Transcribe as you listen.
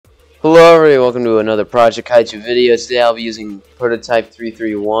Hello everybody, welcome to another Project Kaiju video. Today I'll be using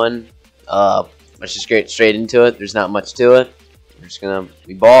Proto-331. Let's just get straight into it. There's not much to it. We're just gonna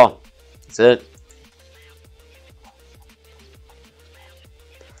ball. That's it.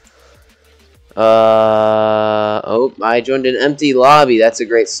 Oh, I joined an empty lobby. That's a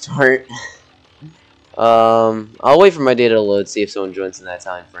great start. I'll wait for my data to load, see if someone joins in that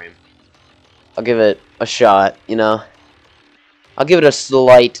time frame. I'll give it a shot, you know. I'll give it a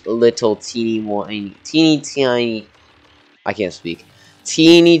slight little teeny tiny, I can't speak.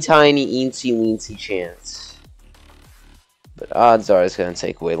 Teeny tiny eensy weensy chance. But odds are it's gonna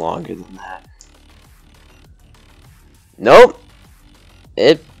take way longer than that. Nope.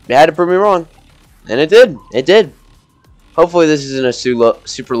 It had to prove me wrong. And it did. It did. Hopefully this isn't a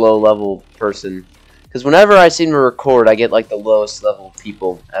super low level person. Because whenever I seem to record, I get like the lowest level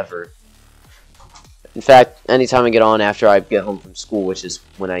people ever. In fact, anytime I get on after I get home from school, which is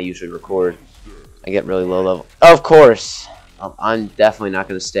when I usually record, I get really low level. Of course! I'm definitely not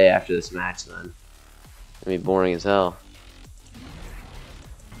going to stay after this match then. It's going to be boring as hell.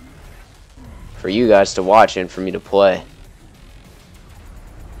 For you guys to watch and for me to play.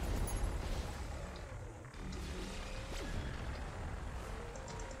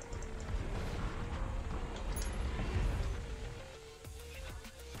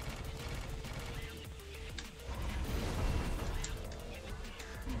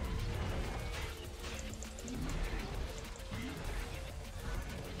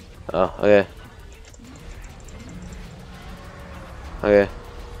 Oh, okay. Okay.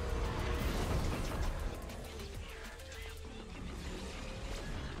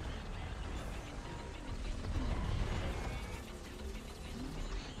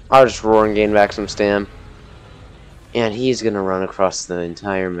 I'll just roar and gain back some stam. And he's gonna run across the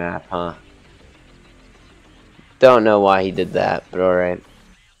entire map, huh? Don't know why he did that, but alright.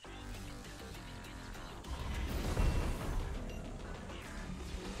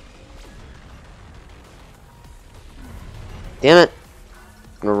 Damn it!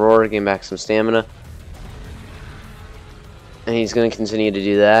 I'm gonna roar, gain back some stamina. And he's gonna continue to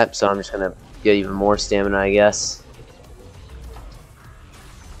do that, so I'm just gonna get even more stamina, I guess.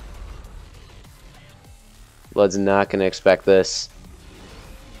 Blood's not gonna expect this.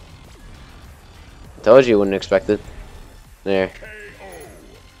 I told you wouldn't expect it. There.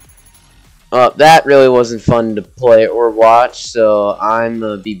 That really wasn't fun to play or watch, so I'm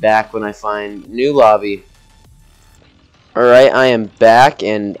gonna be back when I find new lobby. Alright, I am back,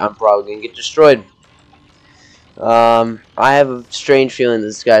 and I'm probably gonna get destroyed. I have a strange feeling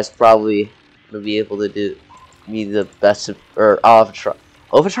this guy's probably gonna be able to do me the best of, or Overtrox?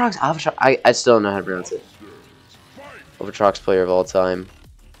 I still don't know how to pronounce it. Overtrox player of all time.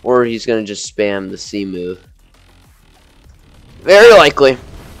 Or he's gonna just spam the C move. Very likely.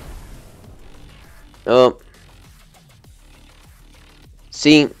 Oh.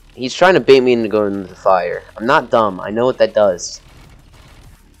 See? He's trying to bait me into going into the fire. I'm not dumb. I know what that does.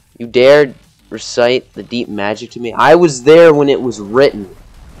 You dared recite the deep magic to me? I was there when it was written.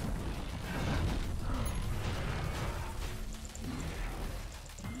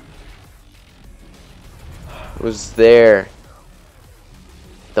 I was there.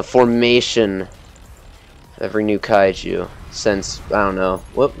 The formation of every new kaiju since, I don't know.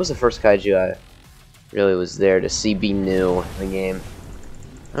 What was the first kaiju I really was there to see be new in the game?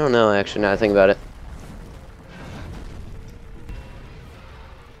 I don't know, actually, now that I think about it.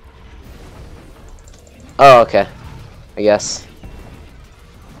 Oh, okay. I guess.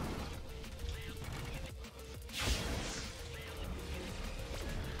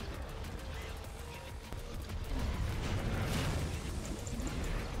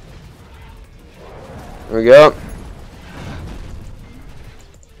 Here we go.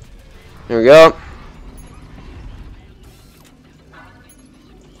 Here we go.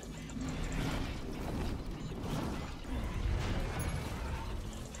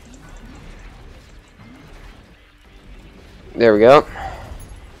 There we go.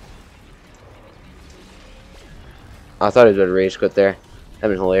 I thought he was about to rage quit there.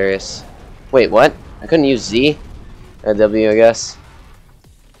 That'd been hilarious. Wait, what? I couldn't use Z? Or W, I guess.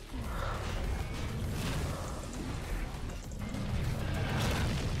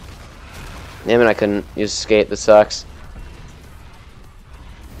 Damn it, I couldn't use escape. This sucks.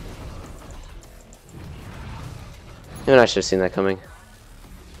 Damn it, I should have seen that coming.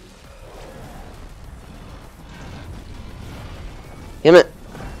 Damn it.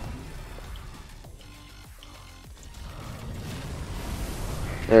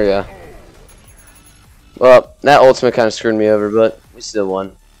 There we go. Well, that ultimate kind of screwed me over, but we still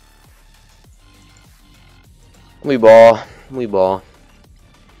won. We ball. We ball.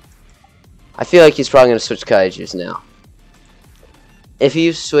 I feel like he's probably going to switch Kaijus now. If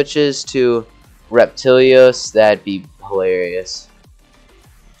he switches to Reptilios, that'd be hilarious.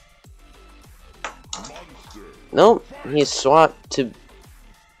 Nope, he swapped to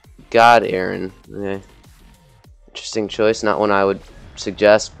God Aaron. Okay. Interesting choice, not one I would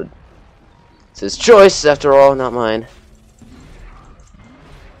suggest, but it's his choice after all, not mine.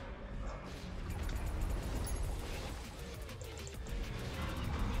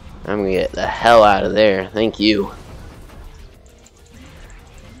 I'm gonna get the hell out of there. Thank you.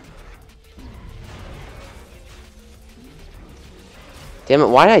 Damn it,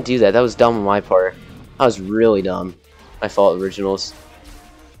 why did I do that? That was dumb on my part. That was really dumb. My fault, originals.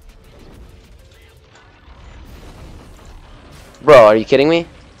 Bro, are you kidding me?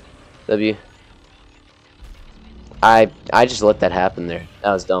 W. I just let that happen there.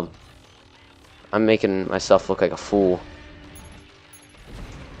 That was dumb. I'm making myself look like a fool.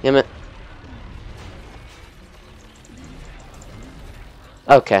 Damn it.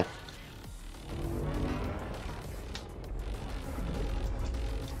 Okay.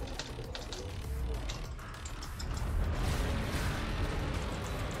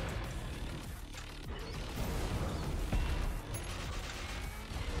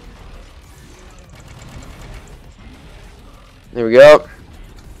 There we go.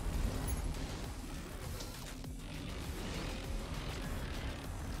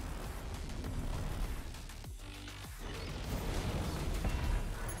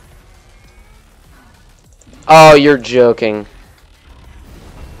 Oh, you're joking.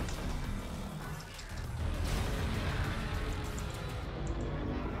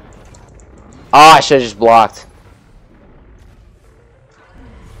 Oh, I should have just blocked.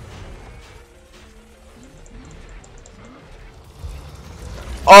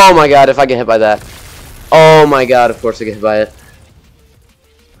 Oh my god, if I get hit by that. Oh my god, of course I get hit by it.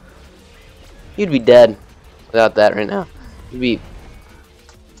 You'd be dead without that right now. You'd be...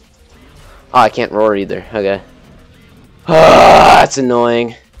 Oh, I can't roar either. Okay. Ah, that's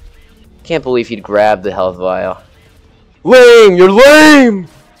annoying. Can't believe he'd grab the health vial. Lame! You're lame!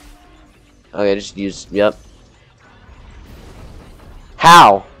 Okay, just use... Yep.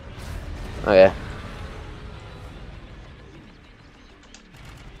 How? Okay.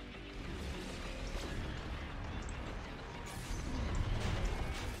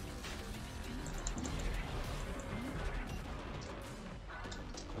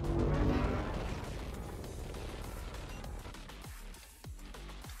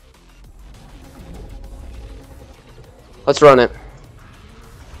 Let's run it.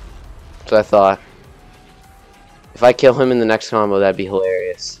 That's what I thought. If I kill him in the next combo, that'd be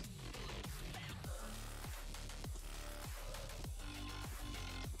hilarious.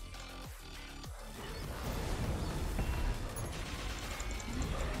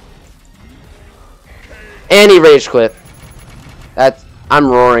 And he rage quit. I'm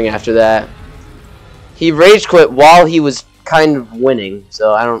roaring after that. He rage quit while he was kind of winning,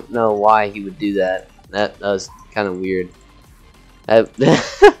 so I don't know why he would do that. That was kind of weird.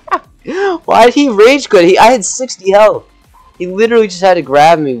 Why did he rage quit? I had 60 health. He literally just had to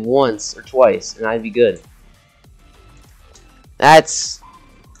grab me once or twice, and I'd be good. That's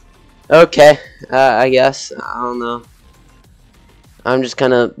okay. I guess. I don't know. I'm just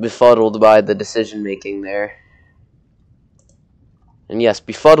kind of befuddled by the decision making there. And yes,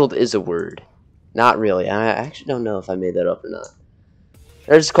 befuddled is a word. Not really. I actually don't know if I made that up or not.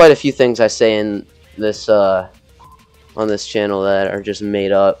 There's quite a few things I say in this on this channel that are just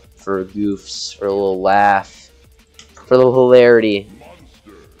made up for goofs, for a little laugh, for a little hilarity.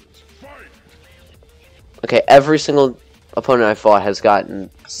 Okay, every single opponent I fought has gotten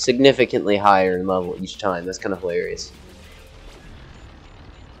significantly higher in level each time. That's kind of hilarious.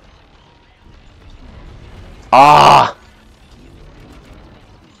 Ah!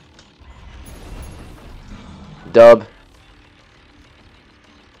 Dub.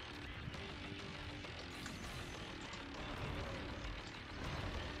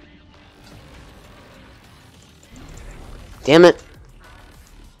 Damn it.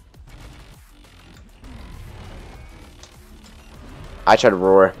 I tried to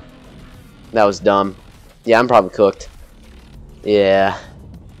roar. That was dumb. Yeah, I'm probably cooked. Yeah.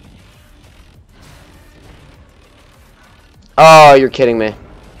 Oh, you're kidding me.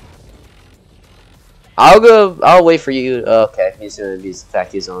 I'll wait for you. Okay, he's gonna be, in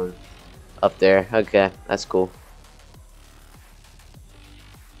fact, he's on up there. Okay, that's cool.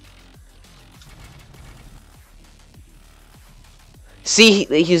 See,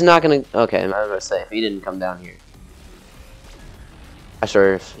 he's not gonna. Okay, I was gonna say if he didn't come down here. I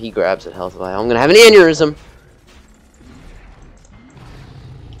swear, if he grabs a health vial, I'm gonna have an aneurysm.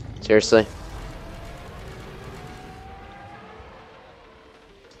 Seriously.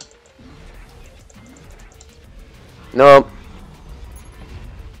 Nope.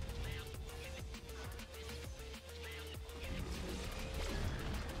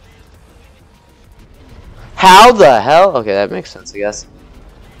 How the hell? Okay, that makes sense, I guess.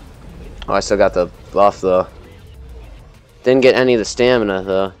 Oh, I still got the buff, though. Didn't get any of the stamina,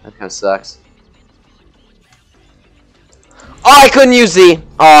 though. That kind of sucks. Oh, I couldn't use the...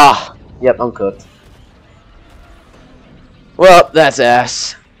 Ah. Oh, yep, I'm cooked. Well, that's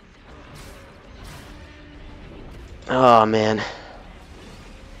ass. Oh, man.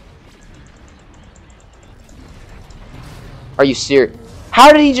 Are you serious?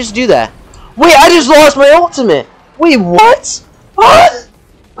 How did he just do that? Wait, I just lost my ultimate! Wait, what? Huh?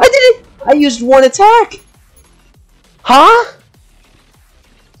 I didn't... I used one attack! Huh?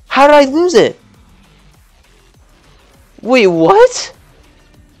 How did I lose it? Wait, what?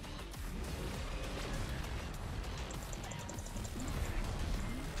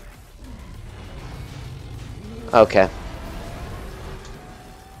 Okay.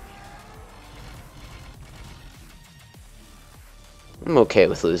 I'm okay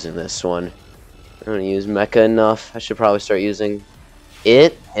with losing this one. I don't use mecha enough. I should probably start using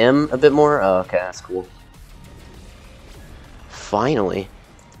him a bit more. Oh, okay, that's cool. Finally.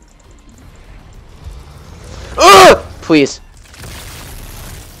 Ugh! Please.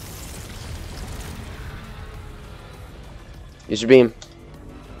 Use your beam.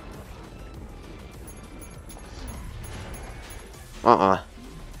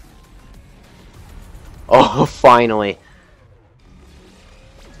 Oh, finally.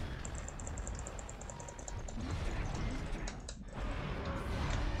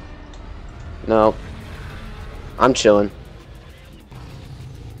 No. I'm chilling.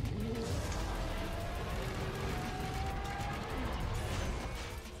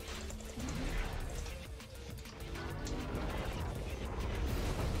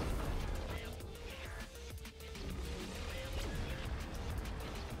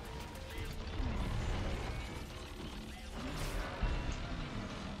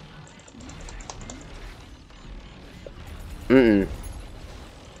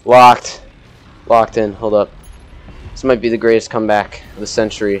 Locked. Locked in. Hold up. This might be the greatest comeback of the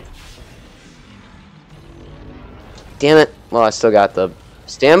century. Damn it. Well, I still got the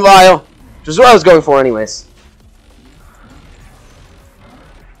stand vial, which is what I was going for anyways.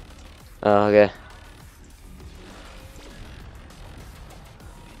 Oh, okay.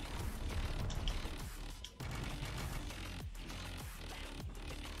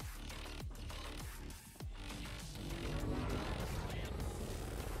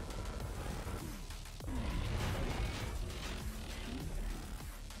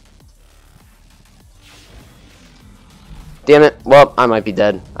 Damn it. Well, I might be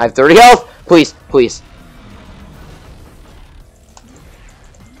dead. I have 30 health. Please, please.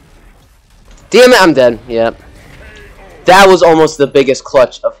 Damn it, I'm dead. Yep. That was almost the biggest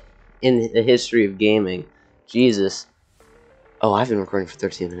clutch in the history of gaming. Jesus. Oh, I've been recording for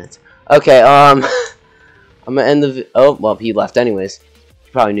 13 minutes. Okay, I'm gonna end the oh, well, he left anyways.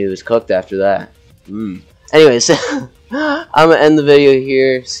 He probably knew he was cooked after that. Anyways, I'm gonna end the video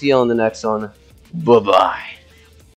here. See you on the next one. Bye-bye.